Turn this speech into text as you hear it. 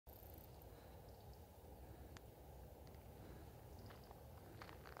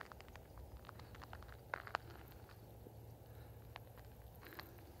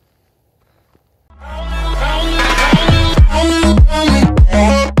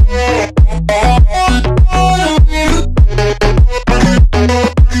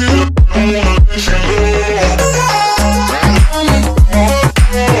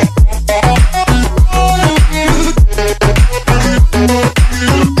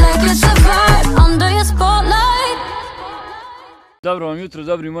Dobro vam jutro,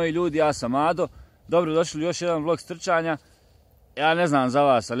 dobri moji ljudi, ja sam Ado. Dobro došli u još jedan vlog strčanja. Ja ne znam za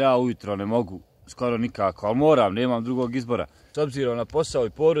vas, ali ja ujutro ne mogu skoro nikako, ali moram, nemam drugog izbora. S obzirom na posao i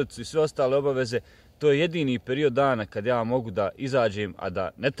porodicu i sve ostale obaveze, to je jedini period dana kad ja mogu da izađem, a da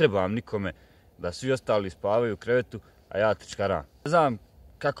ne trebam nikome, da svi ostali spavaju u krevetu, a ja trčkaram. Ne znam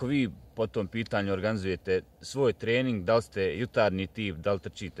kako vi po tom pitanju organizujete svoj trening, da li ste jutarnji tip, da li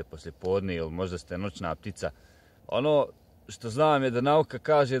trčite poslijepodne ili možda ste noćna ptica. Ono što znam je da nauka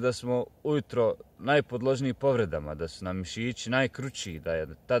kaže da smo ujutro najpodložniji povredama, da su nam mišići najkrući, da je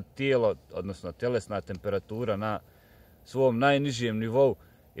tad tijelo, odnosno tjelesna temperatura na svom najnižijem nivou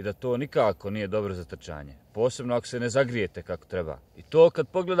i da to nikako nije dobro za trčanje. Posebno ako se ne zagrijete kako treba. I to kad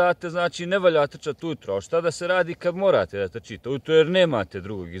pogledate, znači ne valja trčati ujutro, a šta da se radi kad morate da trčite ujutro jer nemate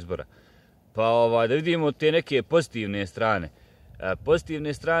drugog izbora. Pa da vidimo te neke pozitivne strane.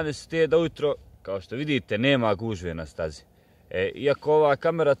 Pozitivne strane su te da ujutro, kao što vidite, nema gužve na stazi. Iako ova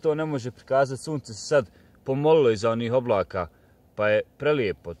kamera to ne može prikazati, sunce se sad pomolilo iza onih oblaka, pa je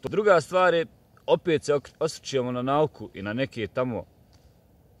prelijepo. Druga stvar je, opet se osvrćemo na nauku i na neke tamo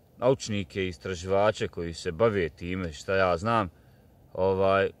naučnike i istraživače koji se bave time, šta ja znam.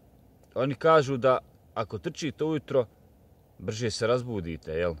 Oni kažu da ako trčite ujutro, brže se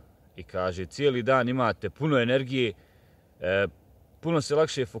razbudite, jel? I kaže, cijeli dan imate puno energije, puno se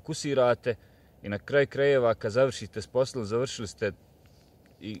lakše fokusirate i na kraj krajeva kad završite s poslom, završili ste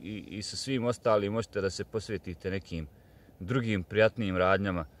i sa svim ostalim možete da se posvetite nekim drugim prijatnijim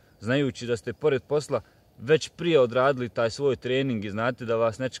radnjama, znajući da ste pored posla već prije odradili taj svoj trening i znate da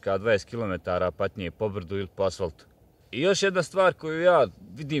vas ne čeka 20 km patnje po brdu ili po asfaltu. I još jedna stvar koju ja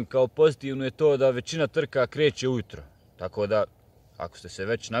vidim kao pozitivnu je to da većina trka kreće ujutro. Tako da, ako ste se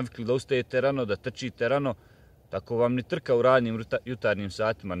već navikli da ustajete rano, da trčite rano, tako vam ni trka u radnim jutarnjim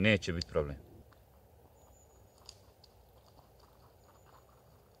satima neće biti problem.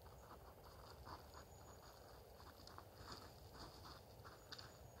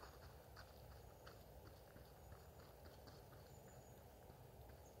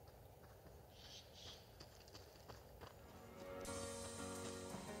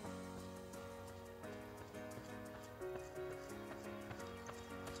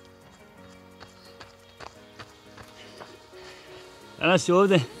 Danas je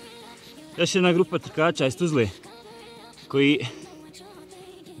ovdje još jedna grupa trkača iz Tuzle koji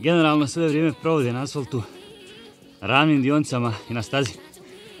generalno sve vrijeme provode na asfaltu, na ravnim dionicama i na stazi.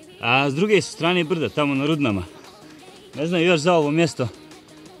 A s druge su strane brda, tamo na Rudnama. Ne znaju još za ovo mjesto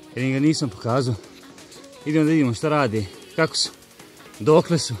jer im ga nisam pokazao. Idemo da vidimo šta radi, kako su,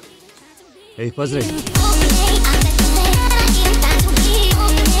 dokle su. Evi, pozdravim.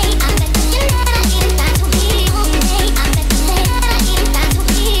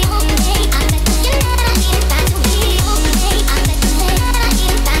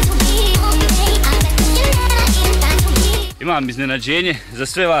 Imam iznenađenje za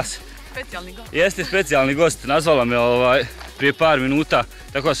sve vas. Specijalni gost. Jeste specijalni gost, nazvala me prije par minuta,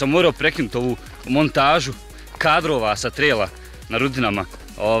 tako da sam morao prekinuti ovu montažu kadrova sa trela na Rudinama.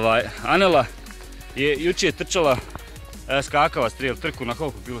 Anela je jučer trčala, skakala s trail trku na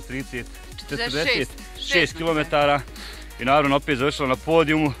koliko bilo 46 km i naravno opet završila na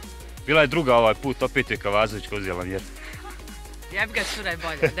podijumu. Bila je druga ovaj put, opet je Kavazović uzela mjer. Jebi ga, šura je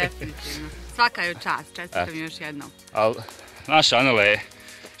bolje, definitivno. Svaka je čast, čestitam još jednom. Ali naša Anela je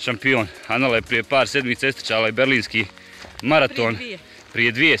šampion. Anela je prije par sedmica istrčala i berlinski maraton.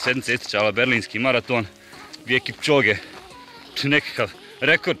 Prije 2 sedmice istrčala berlinski maraton. Gdje je Kipčoge, nekakav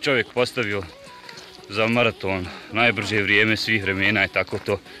rekord čovjek postavio za maraton. Najbrže vrijeme svih vremena i tako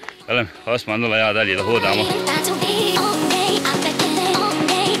to. Elem, ovo smo Anela ja dalje da hodamo.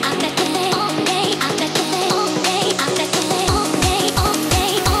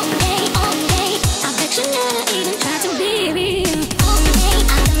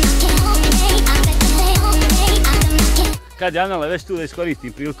 Kad je Anela već tu da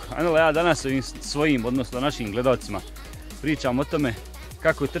iskoristim priliku. Anela, ja danas svojim, odnosno našim gledalcima, pričam o tome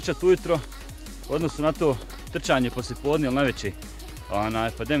kako je trčati ujutro, u odnosu na to trčanje poslijepodne ili navečer.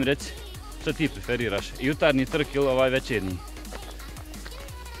 Pa daj mi reci, što ti preferiraš? Jutarnji trk ili ovaj večernji?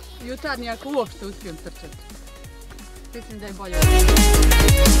 Jutarnji ako uopšte uspijem trčati. Mislim da je bolje.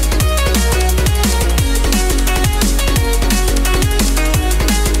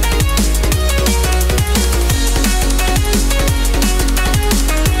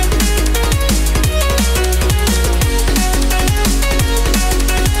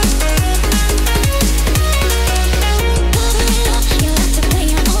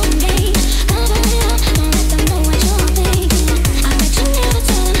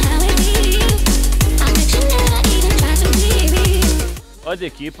 Ovdje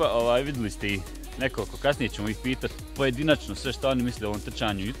ekipa, vidjeli ste i nekoliko, kasnije ćemo ih pitati pojedinačno sve što oni misle o ovom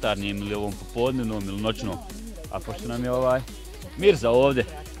trčanju jutarnjem ili ovom popodnevnom ili noćnom. A pošto nam je Mirza ovdje.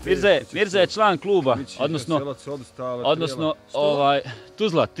 Mirza je član kluba, odnosno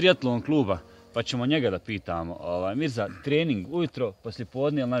Tuzla triatlon kluba, pa ćemo njega da pitamo. Mirza, trening ujutro,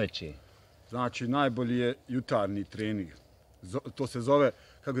 poslijepodne ili navečer? Znači, najbolji je jutarnji trening. To se zove,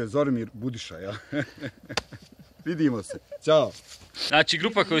 kako je, Zorimir Budiša, ja? Vidimo se. Ćao. Znači,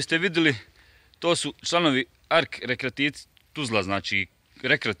 grupa koju ste vidjeli, to su članovi ARK rekreativci Tuzla, znači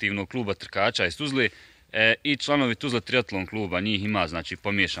rekreativnog kluba trkača iz Tuzle, i članovi Tuzla triatlon kluba, njih ima znači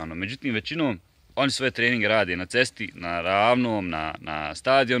pomiješano. Međutim, većinom oni svoje treninge rade na cesti, na ravnom, na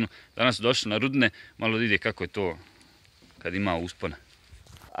stadionu. Danas su došli na Rudne, malo da ide kako je to kad ima uspona.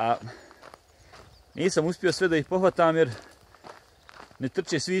 A nisam uspio sve da ih pohvatam jer ne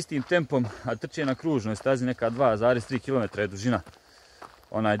trče svi istim tempom, a trče na kružnoj stazi neka 2,3 km je dužina.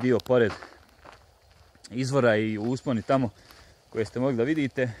 Onaj dio pored izvora i u usponi tamo koje ste mogli da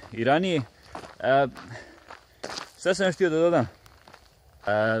vidite i ranije. Sve sam još htio da dodam.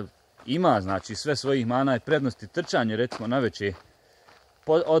 Ima znači sve svojih mana i prednosti trčanje, recimo navečer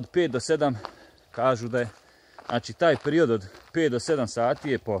od 5 do 7 kažu da je, znači taj period od 5 do 7 sati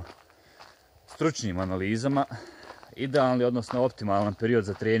je po stručnim analizama idealni, odnosno optimalan period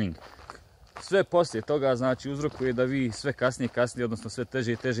za trening. Sve poslije toga znači uzrokuje da vi sve kasnije, odnosno sve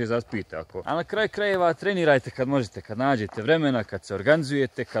teže i teže zaspite. A na kraju krajeva trenirajte kad možete, kad nađete vremena, kad se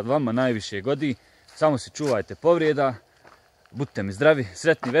organizujete, kad vama najviše godi. Samo se čuvajte povrijeda, budite mi zdravi,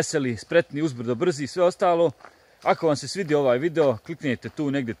 sretni, veseli, spretni, uzbrdo brzi i sve ostalo. Ako vam se svidio ovaj video, kliknite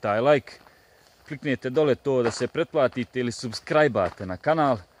tu negdje taj like, kliknite dole to da se pretplatite ili subscribe-ate na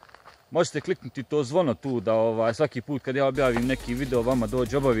kanal. Možete kliknuti to zvono tu da svaki put kad ja objavim neki video vama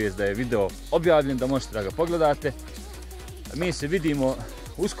dođe obavijest da je video objavljen, da možete da ga pogledate. Mi se vidimo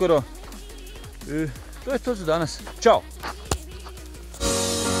uskoro. To je to za danas. Ćao!